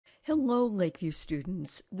Hello, Lakeview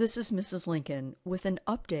students. This is Mrs. Lincoln with an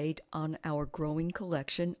update on our growing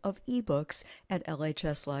collection of eBooks at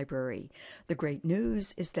LHS Library. The great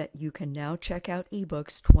news is that you can now check out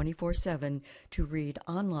eBooks 24/7 to read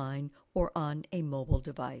online or on a mobile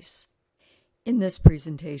device. In this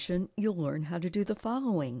presentation, you'll learn how to do the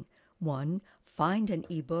following. 1. Find an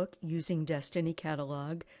ebook using Destiny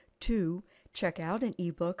Catalog. 2. Check out an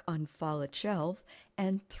ebook on Follett Shelf.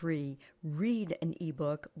 And 3. Read an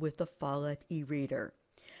ebook with the Follett eReader.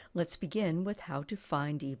 Let's begin with how to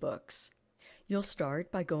find ebooks. You'll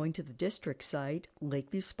start by going to the district site,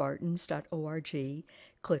 lakeviewspartans.org.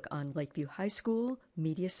 Click on Lakeview High School,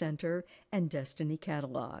 Media Center, and Destiny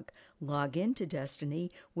Catalog. Log into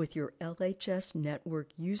Destiny with your LHS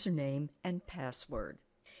Network username and password.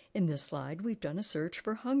 In this slide, we've done a search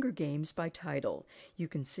for Hunger Games by title. You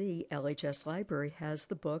can see LHS Library has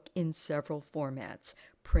the book in several formats: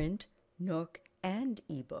 print, Nook, and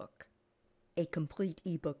ebook. A complete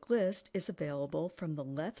ebook list is available from the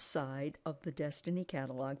left side of the Destiny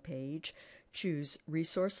Catalog page. Choose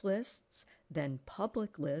Resource Lists, then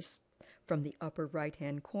Public Lists from the upper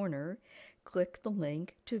right-hand corner. Click the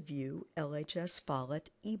link to view LHS Follett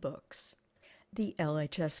eBooks. The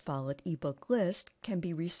LHS Follett ebook list can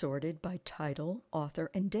be resorted by title, author,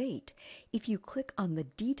 and date. If you click on the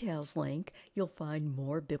Details link, you'll find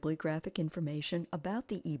more bibliographic information about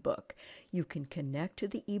the ebook. You can connect to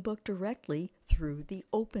the ebook directly through the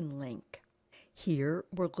Open link. Here,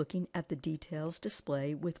 we're looking at the details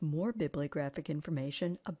display with more bibliographic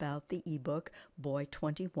information about the ebook Boy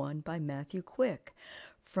 21 by Matthew Quick.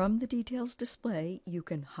 From the details display, you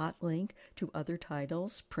can hot link to other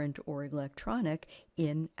titles, print or electronic,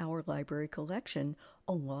 in our library collection,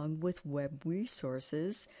 along with web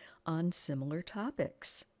resources on similar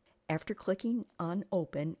topics. After clicking on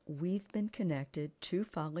Open, we've been connected to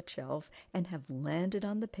Follett Shelf and have landed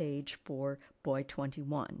on the page for Boy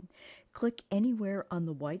 21. Click anywhere on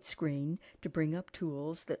the white screen to bring up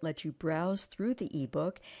tools that let you browse through the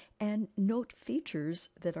ebook and note features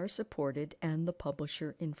that are supported and the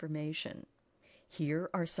publisher information. Here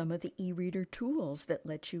are some of the eReader tools that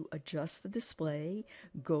let you adjust the display,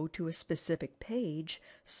 go to a specific page,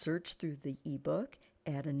 search through the ebook,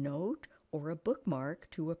 add a note, or a bookmark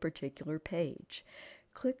to a particular page.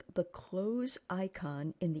 Click the Close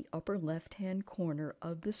icon in the upper left-hand corner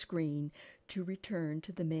of the screen to return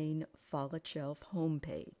to the main Follett Shelf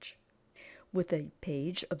homepage. With a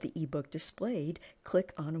page of the ebook displayed,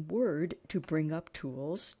 click on a word to bring up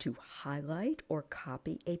tools to highlight or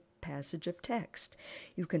copy a passage of text.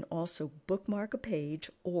 You can also bookmark a page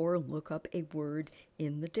or look up a word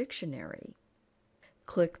in the dictionary.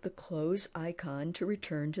 Click the Close icon to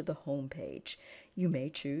return to the home page. You may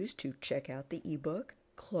choose to check out the ebook,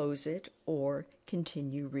 close it, or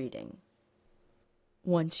continue reading.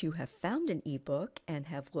 Once you have found an ebook and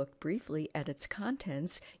have looked briefly at its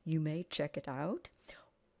contents, you may check it out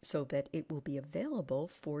so that it will be available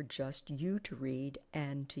for just you to read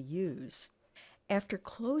and to use. After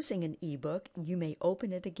closing an ebook, you may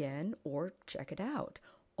open it again or check it out.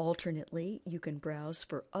 Alternately, you can browse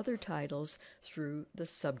for other titles through the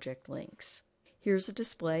subject links. Here's a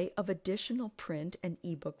display of additional print and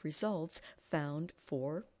ebook results found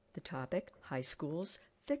for the topic High School's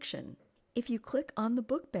Fiction. If you click on the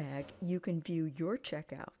book bag, you can view your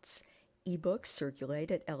checkouts. Ebooks circulate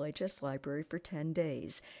at LHS Library for 10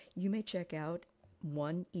 days. You may check out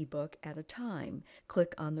one ebook at a time.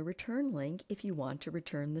 Click on the return link if you want to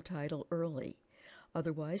return the title early.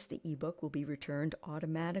 Otherwise, the ebook will be returned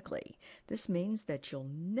automatically. This means that you'll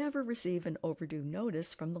never receive an overdue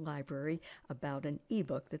notice from the library about an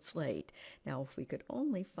ebook that's late. Now, if we could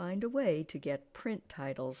only find a way to get print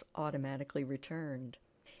titles automatically returned.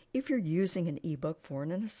 If you're using an ebook for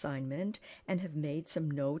an assignment and have made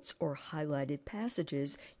some notes or highlighted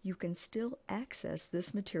passages, you can still access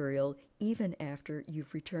this material even after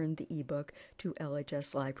you've returned the ebook to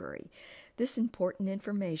LHS Library. This important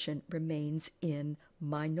information remains in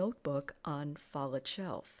My Notebook on Follett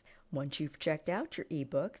Shelf. Once you've checked out your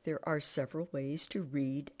ebook, there are several ways to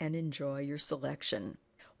read and enjoy your selection.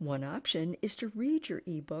 One option is to read your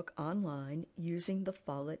ebook online using the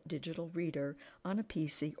Follett digital reader on a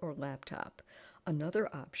PC or laptop. Another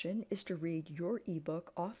option is to read your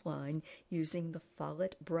ebook offline using the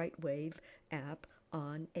Follett Brightwave app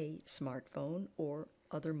on a smartphone or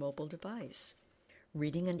other mobile device.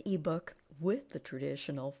 Reading an ebook with the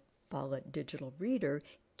traditional Follett digital reader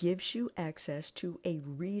gives you access to a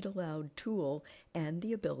read aloud tool and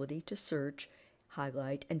the ability to search,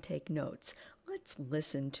 highlight, and take notes. Let's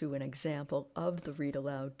listen to an example of the Read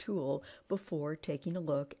Aloud tool before taking a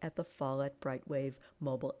look at the Follett Brightwave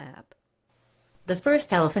mobile app. The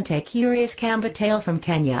first elephant, a curious Kamba tale from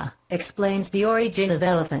Kenya, explains the origin of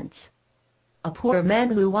elephants. A poor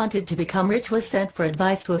man who wanted to become rich was sent for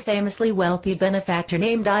advice to a famously wealthy benefactor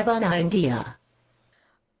named Ivan India.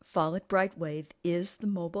 Follett Brightwave is the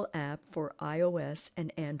mobile app for iOS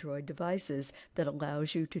and Android devices that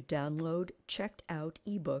allows you to download checked out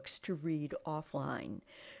eBooks to read offline.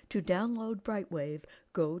 To download Brightwave,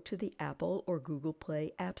 go to the Apple or Google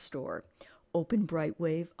Play App Store. Open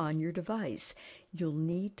Brightwave on your device. You'll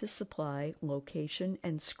need to supply location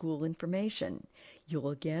and school information. You'll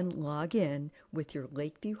again log in with your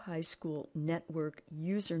Lakeview High School network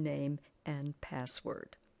username and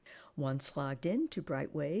password. Once logged in to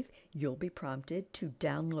Brightwave, you'll be prompted to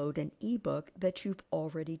download an ebook that you've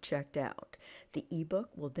already checked out. The ebook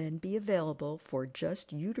will then be available for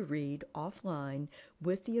just you to read offline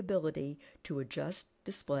with the ability to adjust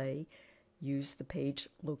display, use the page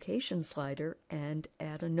location slider, and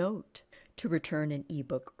add a note. To return an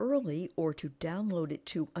ebook early or to download it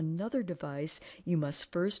to another device, you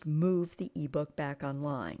must first move the ebook back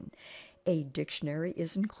online. A dictionary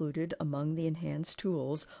is included among the enhanced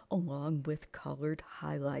tools along with colored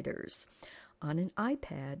highlighters. On an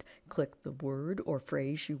iPad, click the word or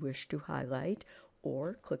phrase you wish to highlight,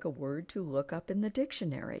 or click a word to look up in the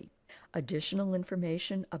dictionary. Additional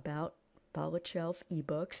information about Follett Shelf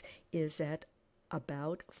eBooks is at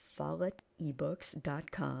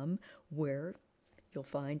aboutfollettebooks.com, where you'll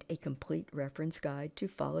find a complete reference guide to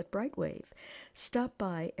Follett Brightwave. Stop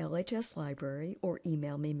by LHS Library or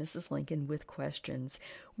email me, Mrs. Lincoln, with questions.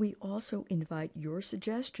 We also invite your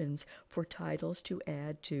suggestions for titles to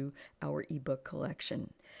add to our ebook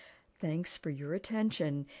collection. Thanks for your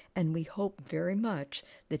attention, and we hope very much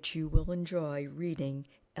that you will enjoy reading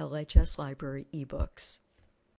LHS Library ebooks.